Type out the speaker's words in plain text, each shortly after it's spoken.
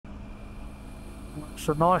It's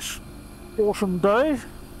a nice autumn day,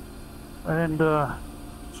 and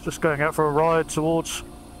it's just going out for a ride towards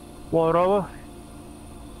Wairoa.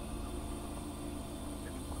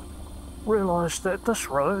 Realised that this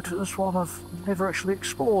road is one I've never actually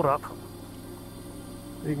explored up.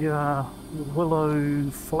 The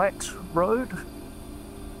Willowflat Road.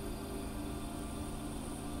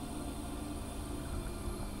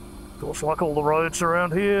 Of course, like all the roads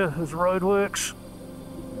around here, there's roadworks,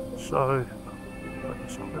 so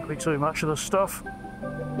it's not going to be too much of this stuff.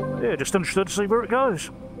 Yeah, just interested to see where it goes.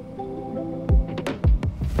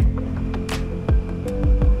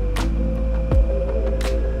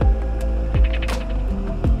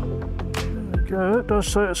 There we go, it does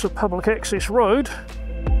say it's a public access road.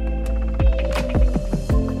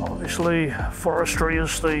 Obviously, forestry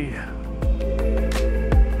is the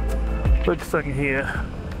big thing here.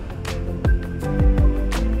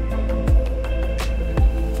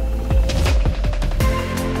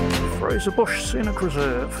 Fraser Bush Scenic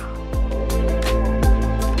Reserve.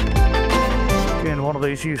 Again, one of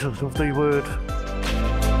these uses of the word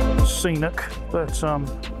scenic, that's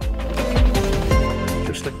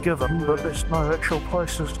just a given, but there's no actual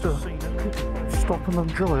places to stop and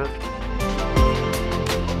enjoy it.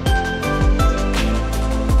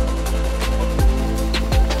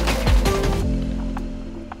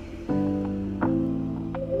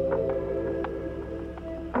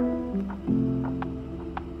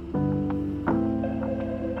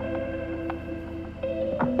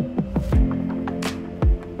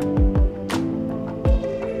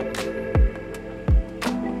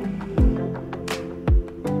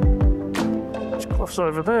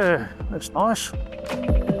 Over there, that's nice.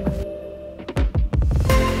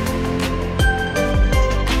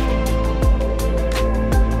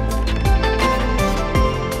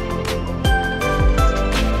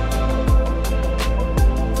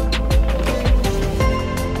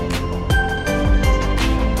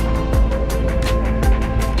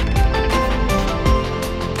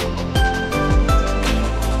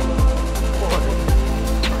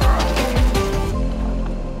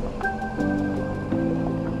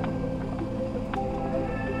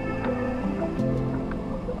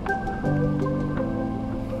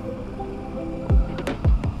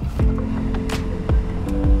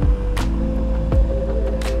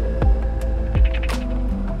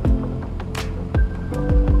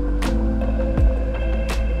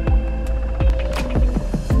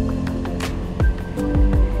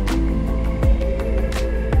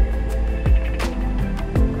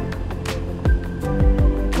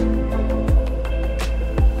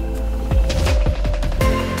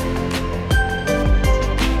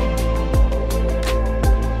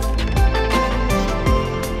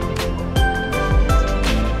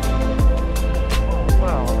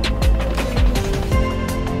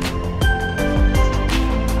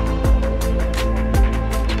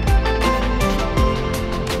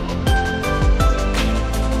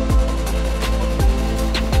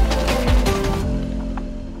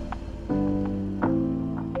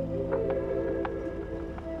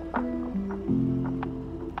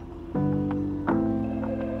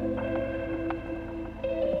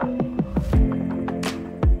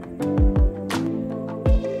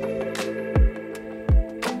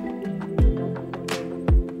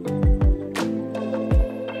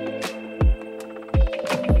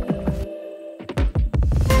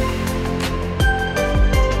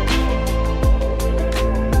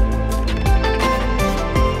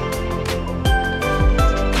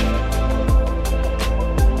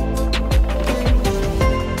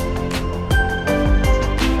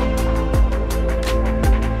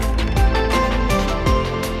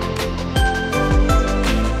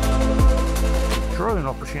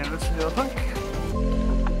 Opportunity, I think.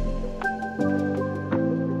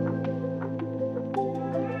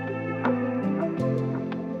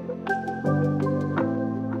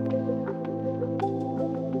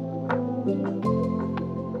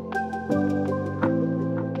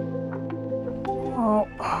 Oh,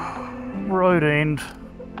 road end.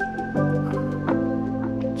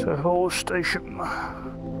 Te Hoe Station.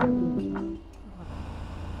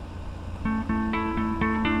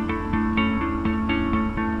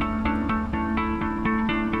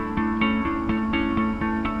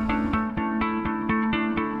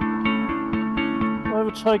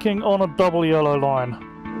 Overtaking on a double yellow line.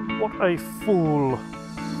 What a fool.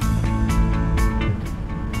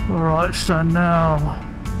 Alright, so now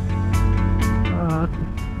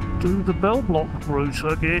do the bell block route,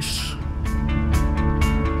 I guess.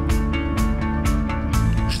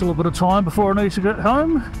 Still a bit of time before I need to get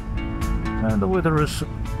home, and the weather is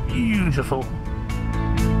beautiful.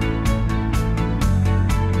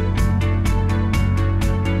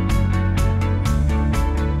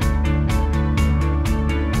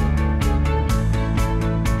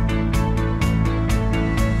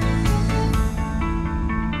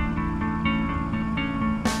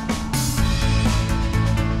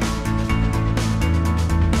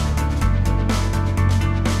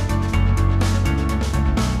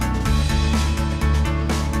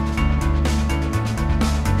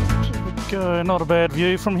 So not a bad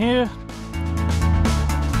view from here.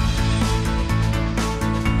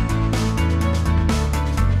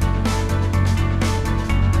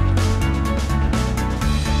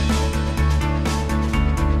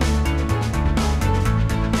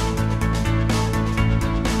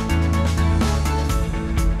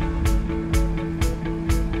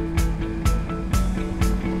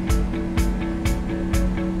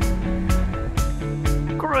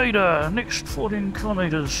 Next 14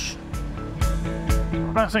 kilometres.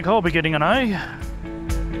 I don't think I'll be getting an A.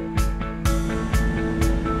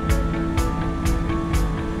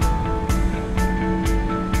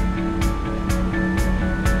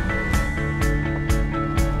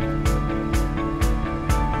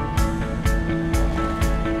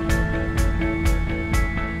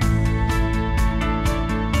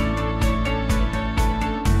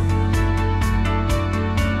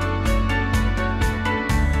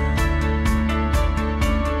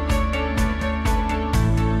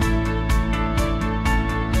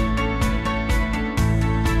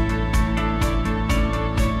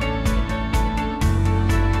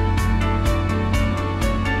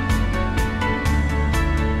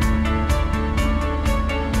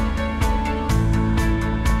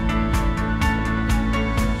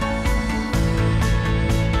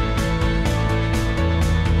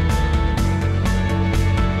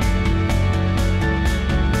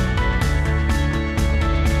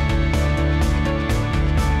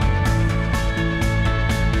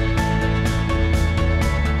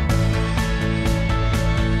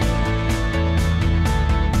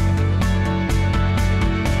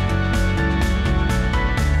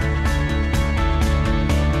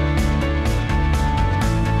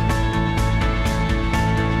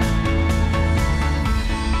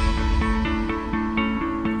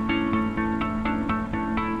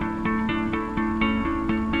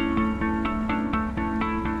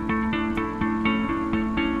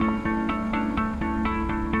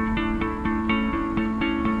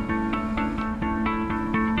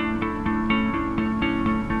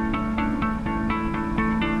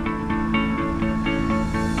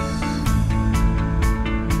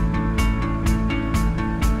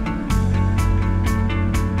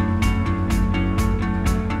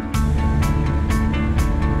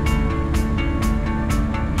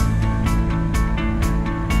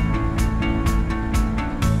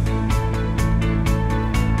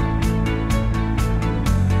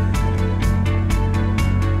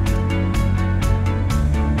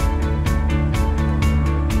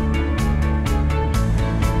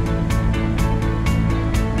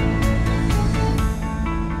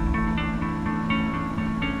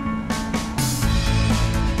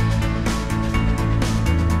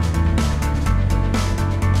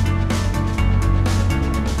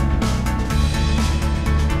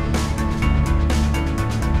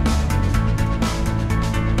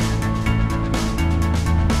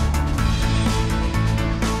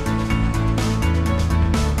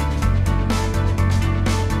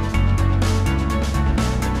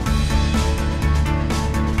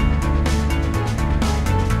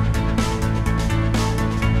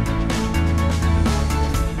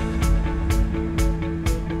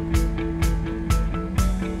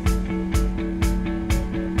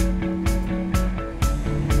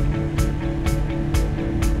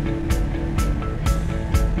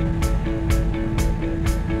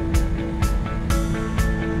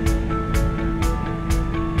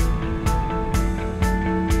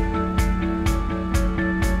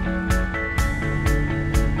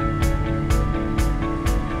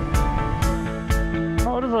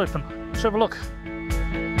 Open. Let's have a look. I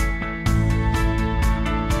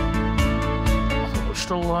thought it was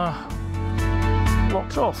still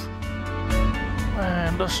locked off.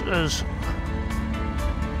 And this is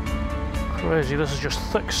crazy. This is just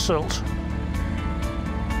thick silt.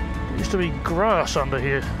 There used to be grass under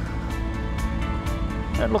here.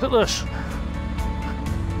 And look at this.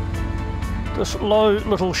 This low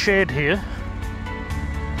little shed here.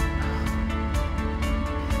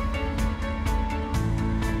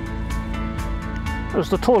 There's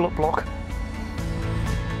the toilet block.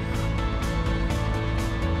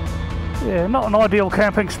 Yeah, not an ideal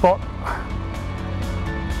camping spot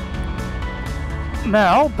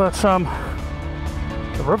now, but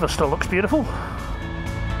the river still looks beautiful.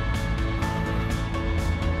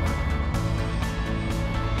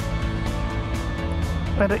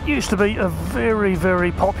 And it used to be a very,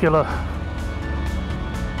 very popular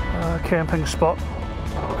camping spot.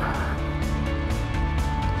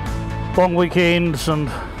 Long weekends and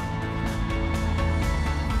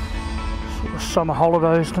sort of summer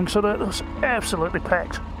holidays, things like that. It was absolutely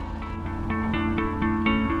packed.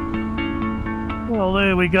 Oh, Well,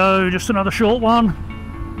 there we go, just another short one.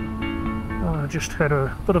 I just had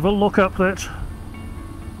a bit of a look up that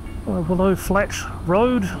Willowflat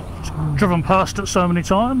Road. Driven past it so many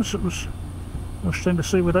times, it was interesting to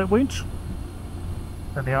see where that went.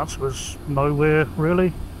 And the answer was nowhere,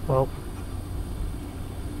 really. Well,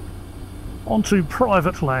 onto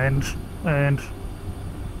private land and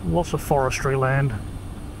lots of forestry land.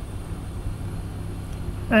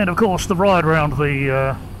 And of course the ride around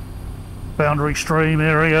the boundary stream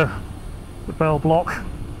area, the Bell Block,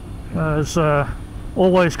 is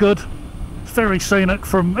always good. It's very scenic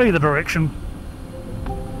from either direction.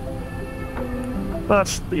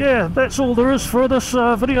 But yeah, that's all there is for this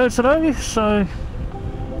video today, so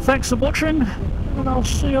thanks for watching, and I'll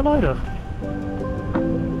see you later.